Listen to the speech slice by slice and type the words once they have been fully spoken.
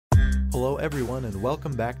Hello everyone and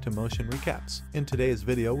welcome back to Motion Recaps. In today's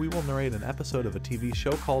video we will narrate an episode of a TV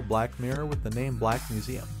show called Black Mirror with the name Black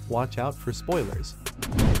Museum. Watch out for spoilers.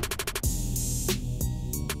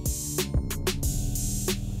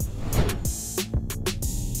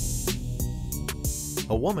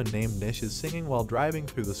 A woman named Nish is singing while driving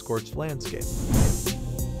through the scorched landscape.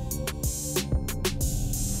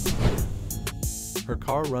 Her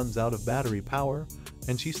car runs out of battery power,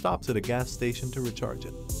 and she stops at a gas station to recharge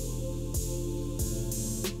it.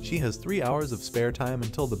 She has 3 hours of spare time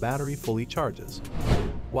until the battery fully charges.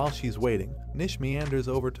 While she's waiting, Nish meanders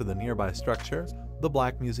over to the nearby structure, the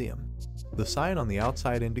Black Museum. The sign on the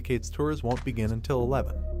outside indicates tours won't begin until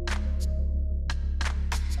 11.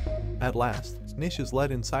 At last, Nish is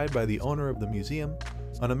led inside by the owner of the museum,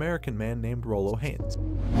 an American man named Rollo Haynes.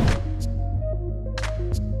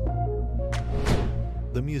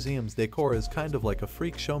 The museum's decor is kind of like a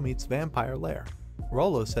freak show meets vampire lair.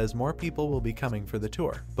 Rollo says more people will be coming for the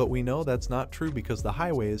tour, but we know that's not true because the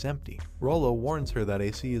highway is empty. Rollo warns her that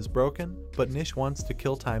AC is broken, but Nish wants to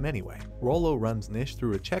kill time anyway. Rollo runs Nish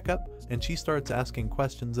through a checkup, and she starts asking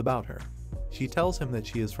questions about her. She tells him that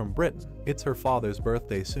she is from Britain, it's her father's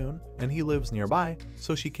birthday soon, and he lives nearby,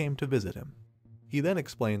 so she came to visit him. He then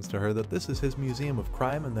explains to her that this is his museum of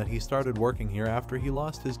crime and that he started working here after he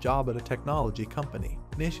lost his job at a technology company.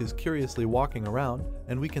 Nish is curiously walking around,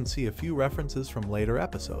 and we can see a few references from later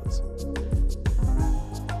episodes.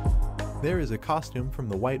 There is a costume from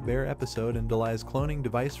the White Bear episode and Delai's cloning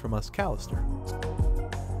device from Uscallister.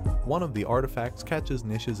 One of the artifacts catches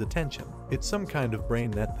Nish's attention. It's some kind of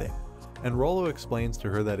brain net thing, and Rollo explains to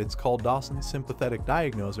her that it's called Dawson's sympathetic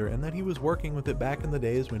diagnoser and that he was working with it back in the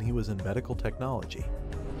days when he was in medical technology.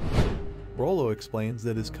 Rollo explains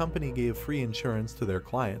that his company gave free insurance to their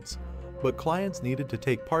clients, but clients needed to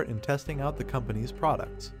take part in testing out the company's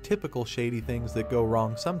products. Typical shady things that go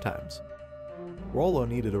wrong sometimes. Rollo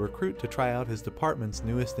needed a recruit to try out his department's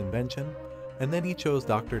newest invention, and then he chose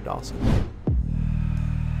Dr. Dawson.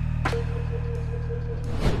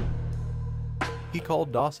 He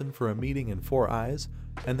called Dawson for a meeting in 4 Eyes,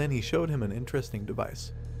 and then he showed him an interesting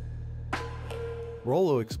device.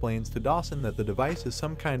 Rollo explains to Dawson that the device is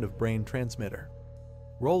some kind of brain transmitter.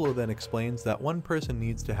 Rollo then explains that one person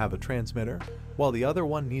needs to have a transmitter, while the other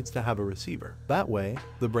one needs to have a receiver. That way,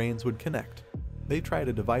 the brains would connect. They tried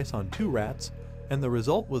a device on 2 rats, and the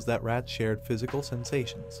result was that rats shared physical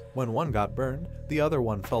sensations. When one got burned, the other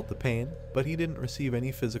one felt the pain, but he didn't receive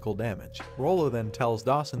any physical damage. Rollo then tells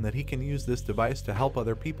Dawson that he can use this device to help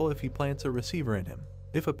other people if he plants a receiver in him.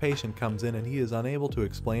 If a patient comes in and he is unable to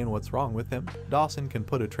explain what's wrong with him, Dawson can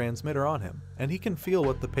put a transmitter on him, and he can feel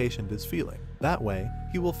what the patient is feeling. That way,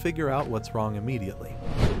 he will figure out what's wrong immediately.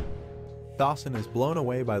 Dawson is blown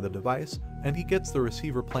away by the device, and he gets the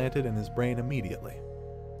receiver planted in his brain immediately.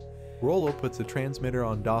 Rollo puts a transmitter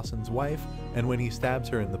on Dawson's wife, and when he stabs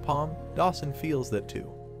her in the palm, Dawson feels that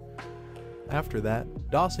too. After that,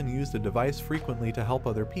 Dawson used a device frequently to help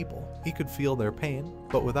other people. He could feel their pain,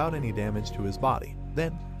 but without any damage to his body.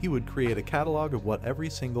 Then, he would create a catalog of what every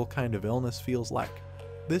single kind of illness feels like.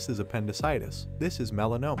 This is appendicitis. This is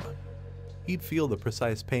melanoma. He'd feel the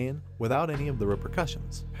precise pain without any of the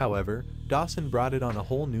repercussions. However, Dawson brought it on a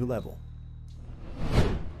whole new level.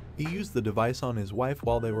 He used the device on his wife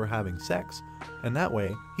while they were having sex, and that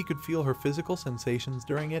way, he could feel her physical sensations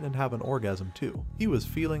during it and have an orgasm too. He was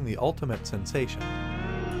feeling the ultimate sensation.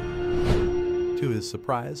 To his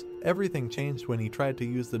surprise, everything changed when he tried to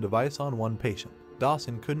use the device on one patient.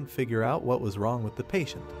 Dawson couldn't figure out what was wrong with the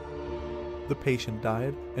patient. The patient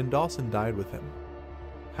died, and Dawson died with him.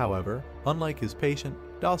 However, unlike his patient,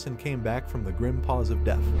 Dawson came back from the grim pause of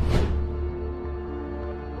death.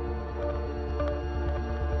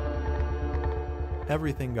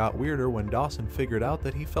 Everything got weirder when Dawson figured out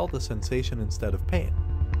that he felt a sensation instead of pain.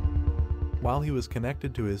 While he was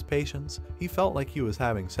connected to his patients, he felt like he was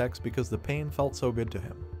having sex because the pain felt so good to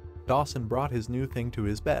him. Dawson brought his new thing to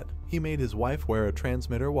his bed. He made his wife wear a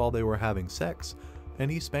transmitter while they were having sex, and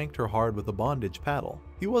he spanked her hard with a bondage paddle.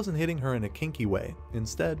 He wasn't hitting her in a kinky way.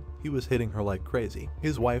 Instead, he was hitting her like crazy.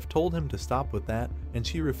 His wife told him to stop with that, and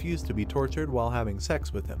she refused to be tortured while having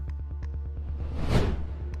sex with him.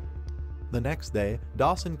 The next day,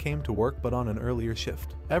 Dawson came to work but on an earlier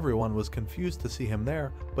shift. Everyone was confused to see him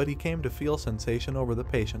there, but he came to feel sensation over the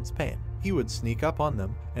patient's pain. He would sneak up on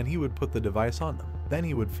them, and he would put the device on them. Then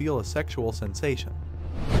he would feel a sexual sensation.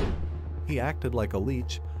 He acted like a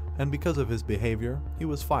leech, and because of his behavior, he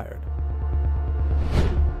was fired.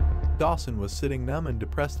 Dawson was sitting numb and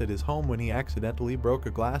depressed at his home when he accidentally broke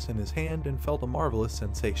a glass in his hand and felt a marvelous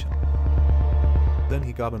sensation. Then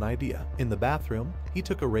he got an idea. In the bathroom, he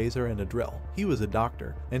took a razor and a drill. He was a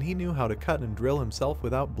doctor, and he knew how to cut and drill himself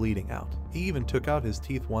without bleeding out. He even took out his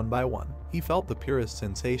teeth one by one. He felt the purest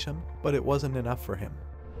sensation, but it wasn't enough for him.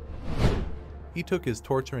 He took his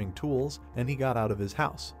torturing tools and he got out of his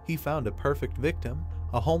house. He found a perfect victim,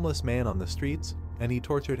 a homeless man on the streets, and he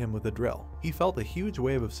tortured him with a drill. He felt a huge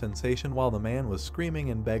wave of sensation while the man was screaming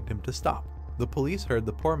and begged him to stop. The police heard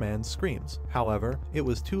the poor man's screams. However, it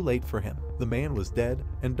was too late for him. The man was dead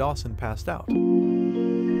and Dawson passed out.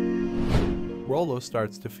 Rollo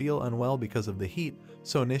starts to feel unwell because of the heat,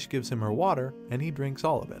 so Nish gives him her water and he drinks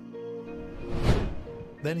all of it.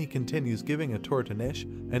 Then he continues giving a tour to Nish,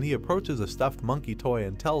 and he approaches a stuffed monkey toy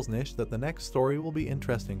and tells Nish that the next story will be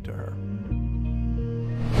interesting to her.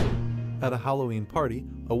 At a Halloween party,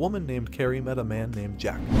 a woman named Carrie met a man named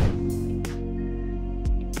Jack.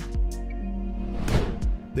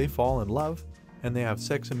 They fall in love, and they have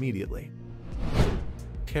sex immediately.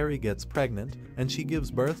 Carrie gets pregnant, and she gives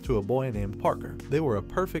birth to a boy named Parker. They were a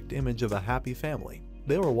perfect image of a happy family.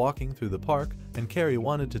 They were walking through the park, and Carrie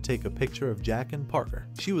wanted to take a picture of Jack and Parker.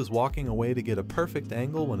 She was walking away to get a perfect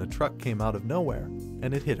angle when a truck came out of nowhere,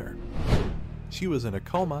 and it hit her. She was in a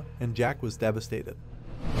coma, and Jack was devastated.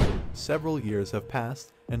 Several years have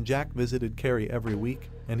passed, and Jack visited Carrie every week,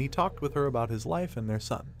 and he talked with her about his life and their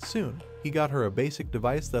son. Soon, he got her a basic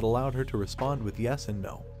device that allowed her to respond with yes and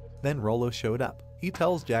no. Then Rollo showed up. He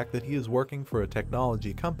tells Jack that he is working for a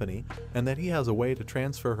technology company and that he has a way to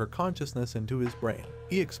transfer her consciousness into his brain.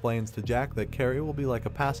 He explains to Jack that Carrie will be like a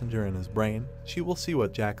passenger in his brain. She will see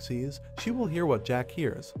what Jack sees, she will hear what Jack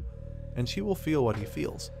hears, and she will feel what he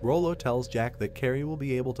feels. Rollo tells Jack that Carrie will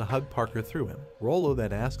be able to hug Parker through him. Rollo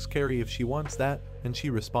then asks Carrie if she wants that, and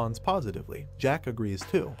she responds positively. Jack agrees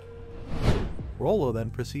too. Rollo then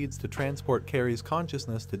proceeds to transport Carrie's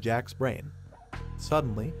consciousness to Jack's brain.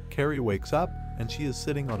 Suddenly, Carrie wakes up, and she is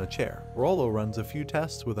sitting on a chair. Rollo runs a few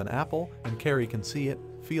tests with an apple, and Carrie can see it,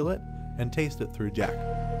 feel it, and taste it through Jack.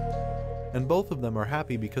 And both of them are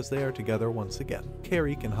happy because they are together once again.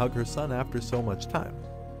 Carrie can hug her son after so much time.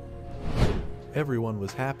 Everyone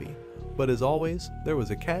was happy, but as always, there was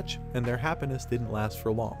a catch, and their happiness didn't last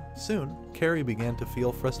for long. Soon, Carrie began to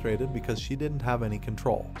feel frustrated because she didn't have any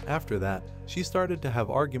control. After that, she started to have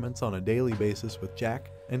arguments on a daily basis with Jack,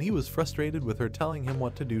 and he was frustrated with her telling him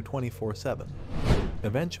what to do 24/7.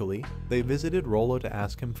 Eventually, they visited Rollo to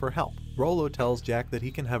ask him for help. Rollo tells Jack that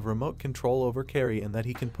he can have remote control over Carrie and that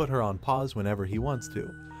he can put her on pause whenever he wants to,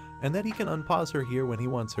 and that he can unpause her here when he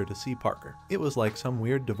wants her to see Parker. It was like some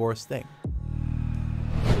weird divorce thing.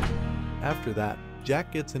 After that,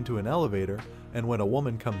 Jack gets into an elevator, and when a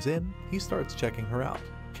woman comes in, he starts checking her out.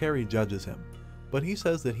 Carrie judges him, but he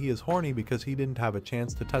says that he is horny because he didn't have a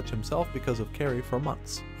chance to touch himself because of Carrie for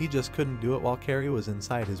months. He just couldn't do it while Carrie was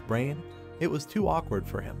inside his brain. It was too awkward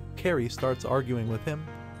for him. Carrie starts arguing with him,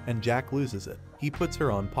 and Jack loses it. He puts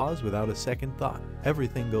her on pause without a second thought.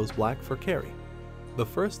 Everything goes black for Carrie. The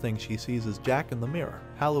first thing she sees is Jack in the mirror.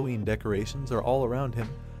 Halloween decorations are all around him,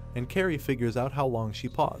 and Carrie figures out how long she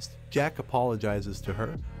paused. Jack apologizes to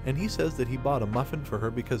her, and he says that he bought a muffin for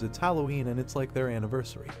her because it's Halloween and it's like their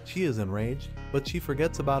anniversary. She is enraged, but she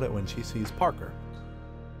forgets about it when she sees Parker.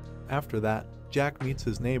 After that, Jack meets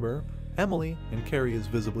his neighbor, Emily, and Carrie is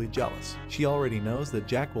visibly jealous. She already knows that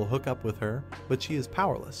Jack will hook up with her, but she is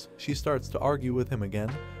powerless. She starts to argue with him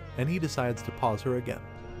again, and he decides to pause her again.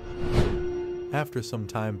 After some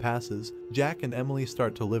time passes, Jack and Emily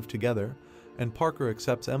start to live together, and Parker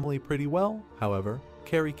accepts Emily pretty well. However,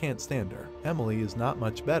 Carrie can't stand her. Emily is not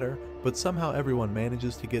much better, but somehow everyone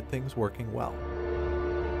manages to get things working well.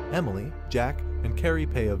 Emily, Jack, and Carrie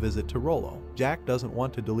pay a visit to Rollo. Jack doesn't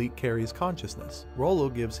want to delete Carrie's consciousness. Rollo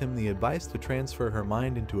gives him the advice to transfer her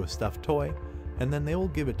mind into a stuffed toy, and then they will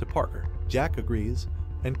give it to Parker. Jack agrees,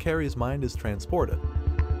 and Carrie's mind is transported.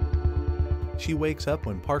 She wakes up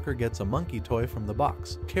when Parker gets a monkey toy from the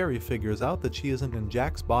box. Carrie figures out that she isn't in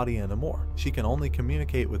Jack's body anymore. She can only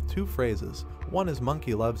communicate with two phrases. One is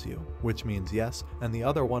 "monkey loves you," which means yes, and the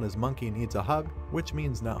other one is "monkey needs a hug," which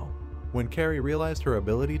means no. When Carrie realized her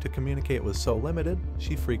ability to communicate was so limited,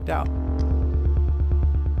 she freaked out.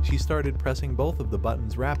 She started pressing both of the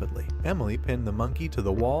buttons rapidly. Emily pinned the monkey to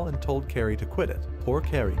the wall and told Carrie to quit it. Poor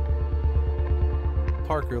Carrie.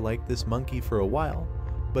 Parker liked this monkey for a while,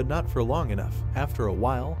 but not for long enough. After a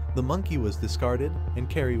while, the monkey was discarded, and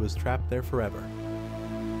Carrie was trapped there forever.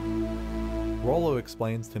 Rollo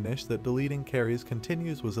explains to Nish that deleting Carrie's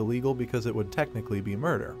continues was illegal because it would technically be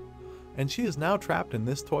murder, and she is now trapped in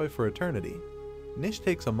this toy for eternity. Nish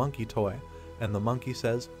takes a monkey toy, and the monkey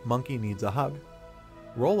says, "Monkey needs a hug."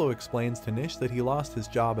 Rollo explains to Nish that he lost his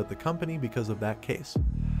job at the company because of that case.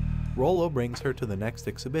 Rollo brings her to the next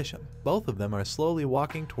exhibition. Both of them are slowly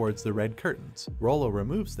walking towards the red curtains. Rollo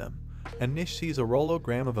removes them, and Nish sees a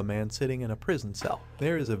Rollogram of a man sitting in a prison cell.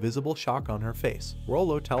 There is a visible shock on her face.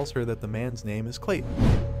 Rollo tells her that the man's name is Clayton.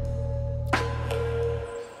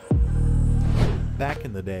 Back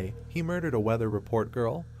in the day, he murdered a weather report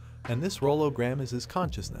girl, and this Rollogram is his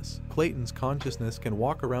consciousness. Clayton's consciousness can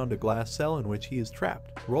walk around a glass cell in which he is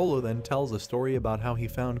trapped. Rollo then tells a story about how he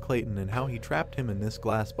found Clayton and how he trapped him in this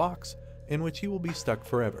glass box, in which he will be stuck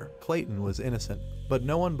forever. Clayton was innocent, but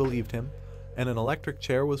no one believed him, and an electric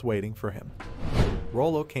chair was waiting for him.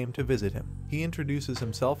 Rollo came to visit him. He introduces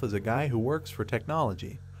himself as a guy who works for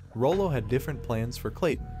technology. Rollo had different plans for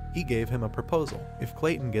Clayton. He gave him a proposal. If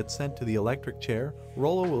Clayton gets sent to the electric chair,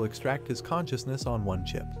 Rollo will extract his consciousness on one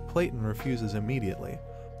chip. Clayton refuses immediately,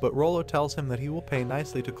 but Rollo tells him that he will pay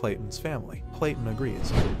nicely to Clayton's family. Clayton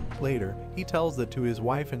agrees. Later, he tells that to his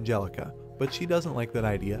wife Angelica, but she doesn't like that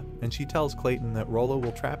idea, and she tells Clayton that Rollo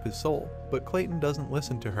will trap his soul, but Clayton doesn't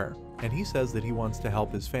listen to her, and he says that he wants to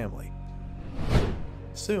help his family.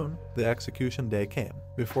 Soon, the execution day came.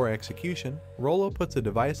 Before execution, Rollo puts a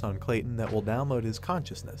device on Clayton that will download his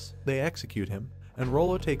consciousness. They execute him, and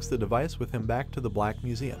Rollo takes the device with him back to the Black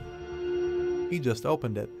Museum. He just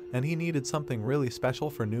opened it, and he needed something really special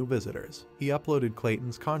for new visitors. He uploaded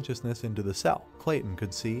Clayton's consciousness into the cell. Clayton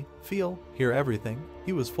could see, feel, hear everything.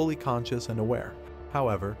 He was fully conscious and aware.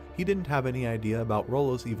 However, he didn't have any idea about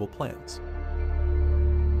Rollo's evil plans.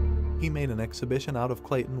 He made an exhibition out of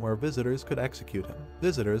Clayton where visitors could execute him.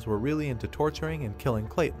 Visitors were really into torturing and killing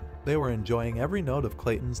Clayton. They were enjoying every note of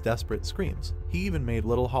Clayton's desperate screams. He even made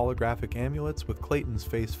little holographic amulets with Clayton's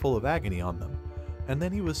face full of agony on them, and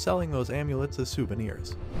then he was selling those amulets as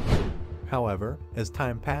souvenirs. However, as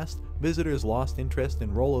time passed, visitors lost interest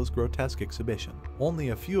in Rollo's grotesque exhibition. Only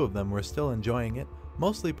a few of them were still enjoying it,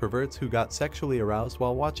 mostly perverts who got sexually aroused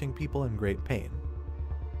while watching people in great pain.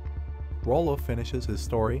 Rollo finishes his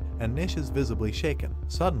story, and Nish is visibly shaken.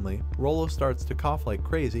 Suddenly, Rollo starts to cough like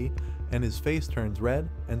crazy, and his face turns red,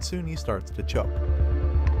 and soon he starts to choke.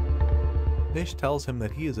 Nish tells him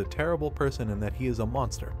that he is a terrible person and that he is a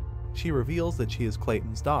monster. She reveals that she is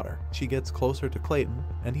Clayton's daughter. She gets closer to Clayton,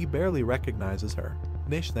 and he barely recognizes her.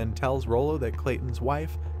 Nish then tells Rollo that Clayton's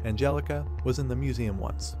wife, Angelica, was in the museum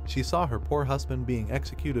once. She saw her poor husband being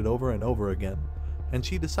executed over and over again, and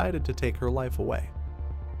she decided to take her life away.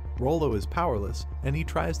 Rollo is powerless, and he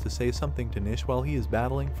tries to say something to Nish while he is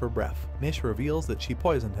battling for breath. Nish reveals that she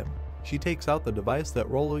poisoned him. She takes out the device that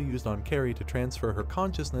Rollo used on Carrie to transfer her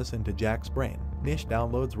consciousness into Jack's brain. Nish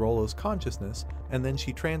downloads Rollo's consciousness, and then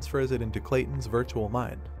she transfers it into Clayton's virtual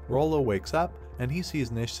mind. Rollo wakes up, and he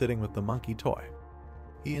sees Nish sitting with the monkey toy.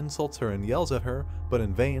 He insults her and yells at her, but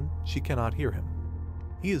in vain, she cannot hear him.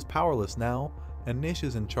 He is powerless now, and Nish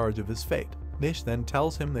is in charge of his fate. Nish then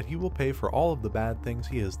tells him that he will pay for all of the bad things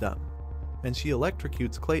he has done, and she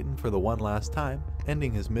electrocutes Clayton for the one last time,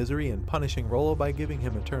 ending his misery and punishing Rollo by giving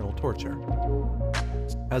him eternal torture.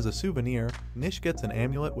 As a souvenir, Nish gets an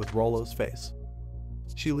amulet with Rollo's face.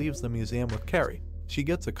 She leaves the museum with Carrie. She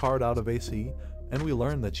gets a card out of AC, and we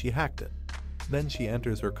learn that she hacked it. Then she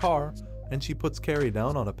enters her car, and she puts Carrie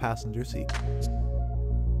down on a passenger seat.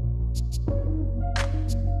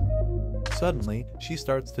 Suddenly, she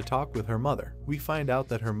starts to talk with her mother. We find out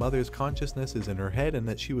that her mother's consciousness is in her head and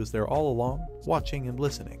that she was there all along, watching and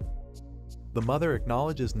listening. The mother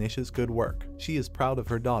acknowledges Nish's good work. She is proud of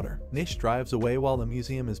her daughter. Nish drives away while the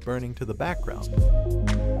museum is burning to the background.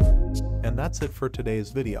 And that's it for today's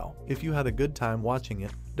video. If you had a good time watching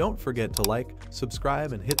it, don't forget to like,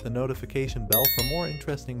 subscribe, and hit the notification bell for more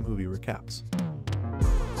interesting movie recaps.